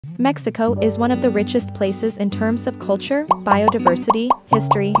Mexico is one of the richest places in terms of culture, biodiversity,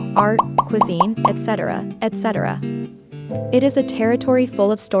 history, art, cuisine, etc., etc. It is a territory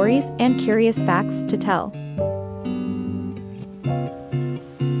full of stories and curious facts to tell.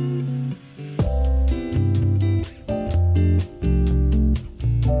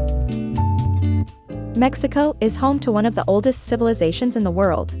 Mexico is home to one of the oldest civilizations in the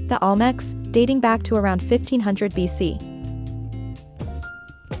world, the Olmecs, dating back to around 1500 BC.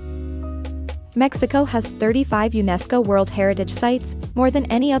 Mexico has 35 UNESCO World Heritage Sites, more than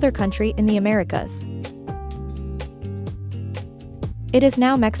any other country in the Americas. It is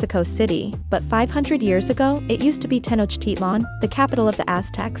now Mexico City, but 500 years ago, it used to be Tenochtitlan, the capital of the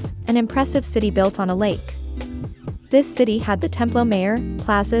Aztecs, an impressive city built on a lake. This city had the Templo Mayor,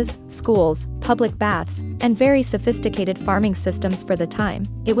 plazas, schools, public baths, and very sophisticated farming systems for the time.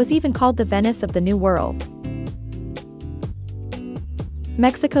 It was even called the Venice of the New World.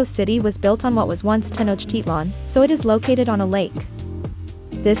 Mexico City was built on what was once Tenochtitlan, so it is located on a lake.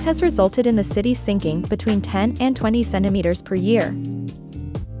 This has resulted in the city sinking between 10 and 20 centimeters per year.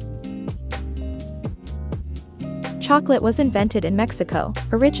 Chocolate was invented in Mexico,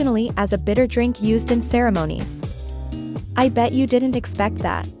 originally as a bitter drink used in ceremonies. I bet you didn't expect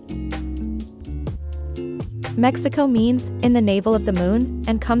that. Mexico means, in the navel of the moon,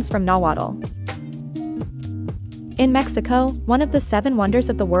 and comes from Nahuatl. In Mexico, one of the 7 wonders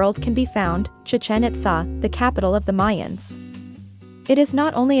of the world can be found, Chichén Itzá, the capital of the Mayans. It is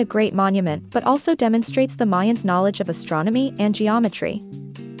not only a great monument but also demonstrates the Mayans' knowledge of astronomy and geometry.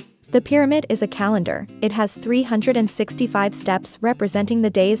 The pyramid is a calendar. It has 365 steps representing the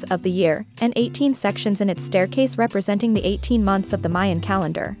days of the year, and 18 sections in its staircase representing the 18 months of the Mayan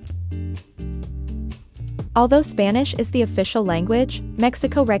calendar. Although Spanish is the official language,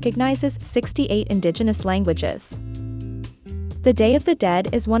 Mexico recognizes 68 indigenous languages. The Day of the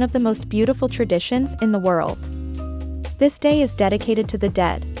Dead is one of the most beautiful traditions in the world. This day is dedicated to the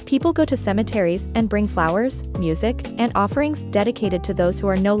dead. People go to cemeteries and bring flowers, music, and offerings dedicated to those who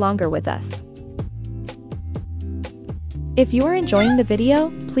are no longer with us. If you are enjoying the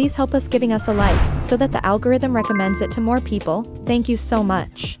video, please help us giving us a like, so that the algorithm recommends it to more people. Thank you so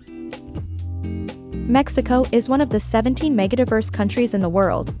much. Mexico is one of the 17 megadiverse countries in the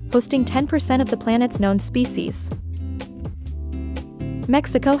world, hosting 10% of the planet's known species.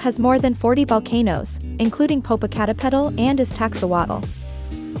 Mexico has more than 40 volcanoes, including Popocatépetl and Iztaccíhuatl.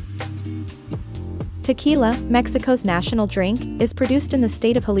 Tequila, Mexico's national drink, is produced in the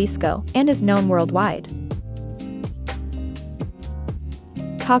state of Jalisco and is known worldwide.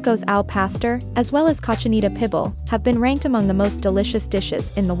 Tacos al pastor, as well as cochinita pibil, have been ranked among the most delicious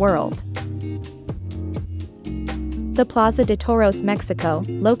dishes in the world. The Plaza de Toros, Mexico,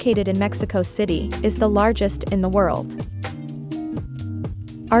 located in Mexico City, is the largest in the world.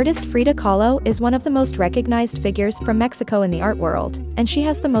 Artist Frida Kahlo is one of the most recognized figures from Mexico in the art world, and she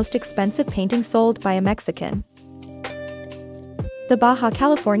has the most expensive painting sold by a Mexican. The Baja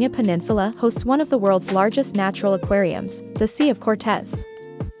California Peninsula hosts one of the world's largest natural aquariums, the Sea of Cortez.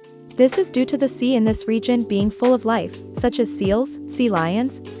 This is due to the sea in this region being full of life, such as seals, sea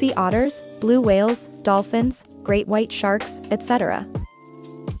lions, sea otters, blue whales, dolphins, great white sharks, etc.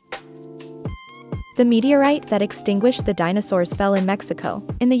 The meteorite that extinguished the dinosaurs fell in Mexico,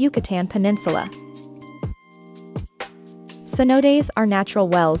 in the Yucatan Peninsula. Cenotes are natural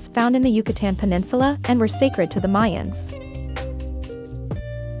wells found in the Yucatan Peninsula and were sacred to the Mayans.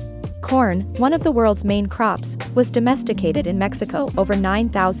 Corn, one of the world's main crops, was domesticated in Mexico over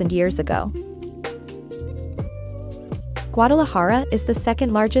 9,000 years ago. Guadalajara is the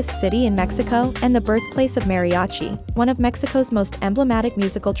second largest city in Mexico and the birthplace of mariachi, one of Mexico's most emblematic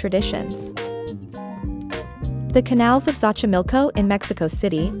musical traditions. The canals of Xochimilco in Mexico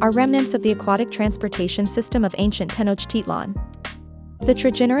City are remnants of the aquatic transportation system of ancient Tenochtitlan. The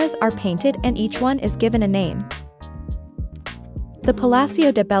trajineras are painted and each one is given a name. The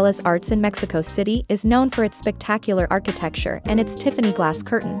Palacio de Bellas Artes in Mexico City is known for its spectacular architecture and its Tiffany glass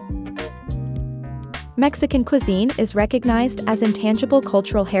curtain. Mexican cuisine is recognized as intangible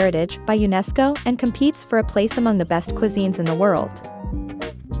cultural heritage by UNESCO and competes for a place among the best cuisines in the world.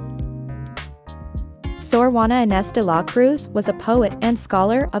 Sor Juana Inés de la Cruz was a poet and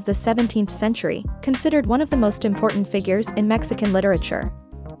scholar of the 17th century, considered one of the most important figures in Mexican literature.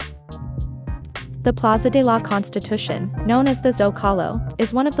 The Plaza de la Constitución, known as the Zócalo,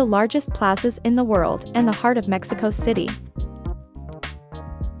 is one of the largest plazas in the world and the heart of Mexico City.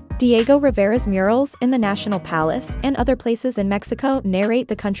 Diego Rivera's murals in the National Palace and other places in Mexico narrate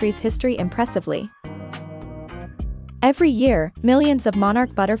the country's history impressively. Every year, millions of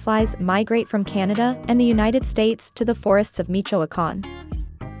monarch butterflies migrate from Canada and the United States to the forests of Michoacán.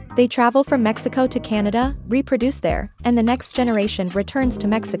 They travel from Mexico to Canada, reproduce there, and the next generation returns to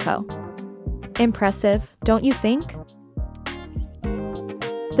Mexico. Impressive, don't you think?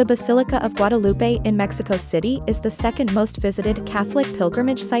 The Basilica of Guadalupe in Mexico City is the second most visited Catholic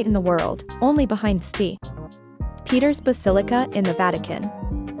pilgrimage site in the world, only behind St. Peter's Basilica in the Vatican.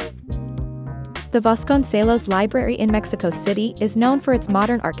 The Vasconcelos Library in Mexico City is known for its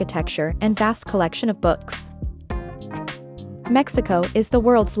modern architecture and vast collection of books. Mexico is the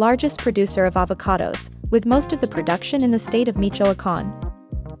world's largest producer of avocados, with most of the production in the state of Michoacán.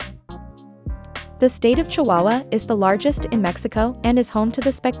 The state of Chihuahua is the largest in Mexico and is home to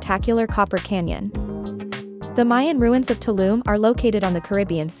the spectacular Copper Canyon. The Mayan ruins of Tulum are located on the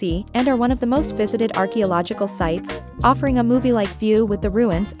Caribbean Sea and are one of the most visited archaeological sites, offering a movie-like view with the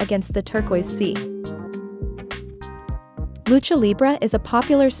ruins against the turquoise sea. Lucha Libre is a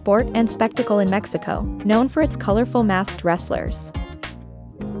popular sport and spectacle in Mexico, known for its colorful masked wrestlers.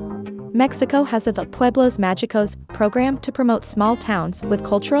 Mexico has a The Pueblos Mágicos program to promote small towns with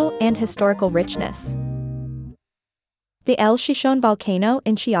cultural and historical richness. The El Chichón volcano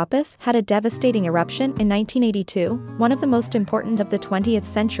in Chiapas had a devastating eruption in 1982, one of the most important of the 20th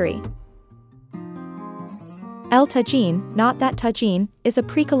century. El Tajín, not that Tajín, is a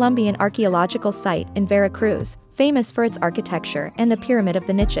pre-Columbian archaeological site in Veracruz, famous for its architecture and the Pyramid of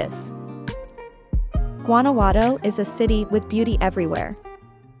the Niches. Guanajuato is a city with beauty everywhere.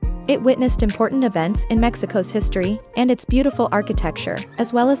 It witnessed important events in Mexico's history, and its beautiful architecture,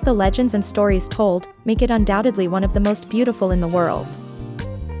 as well as the legends and stories told, make it undoubtedly one of the most beautiful in the world.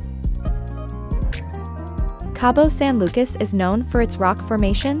 Cabo San Lucas is known for its rock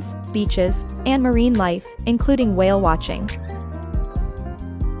formations, beaches, and marine life, including whale watching.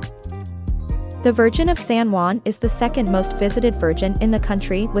 The Virgin of San Juan is the second most visited virgin in the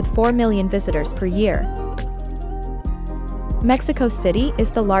country with 4 million visitors per year. Mexico City is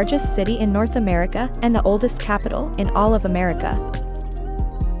the largest city in North America and the oldest capital in all of America.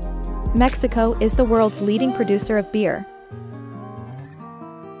 Mexico is the world's leading producer of beer.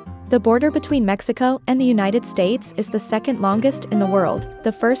 The border between Mexico and the United States is the second longest in the world.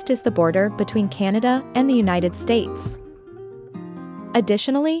 The first is the border between Canada and the United States.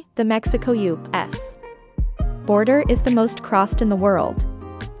 Additionally, the Mexico-US border is the most crossed in the world.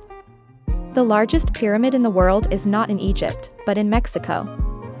 The largest pyramid in the world is not in Egypt, but in Mexico.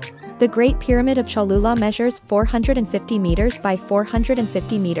 The Great Pyramid of Cholula measures 450 meters by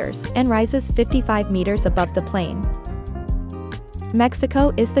 450 meters and rises 55 meters above the plain.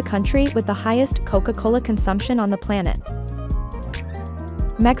 Mexico is the country with the highest Coca-Cola consumption on the planet.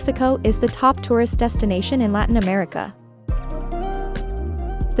 Mexico is the top tourist destination in Latin America.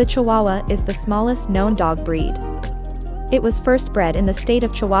 The Chihuahua is the smallest known dog breed. It was first bred in the state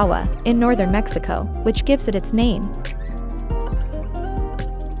of Chihuahua, in northern Mexico, which gives it its name.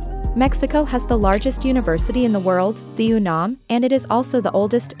 Mexico has the largest university in the world, the UNAM, and it is also the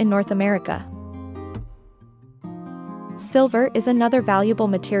oldest in North America. Silver is another valuable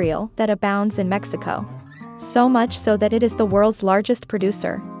material that abounds in Mexico. So much so that it is the world's largest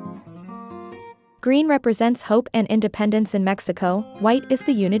producer. Green represents hope and independence in Mexico, white is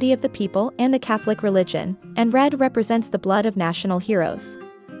the unity of the people and the Catholic religion, and red represents the blood of national heroes.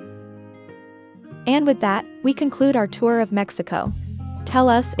 And with that, we conclude our tour of Mexico. Tell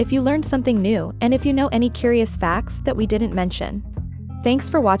us if you learned something new and if you know any curious facts that we didn't mention. Thanks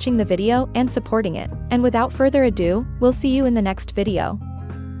for watching the video and supporting it, and without further ado, we'll see you in the next video.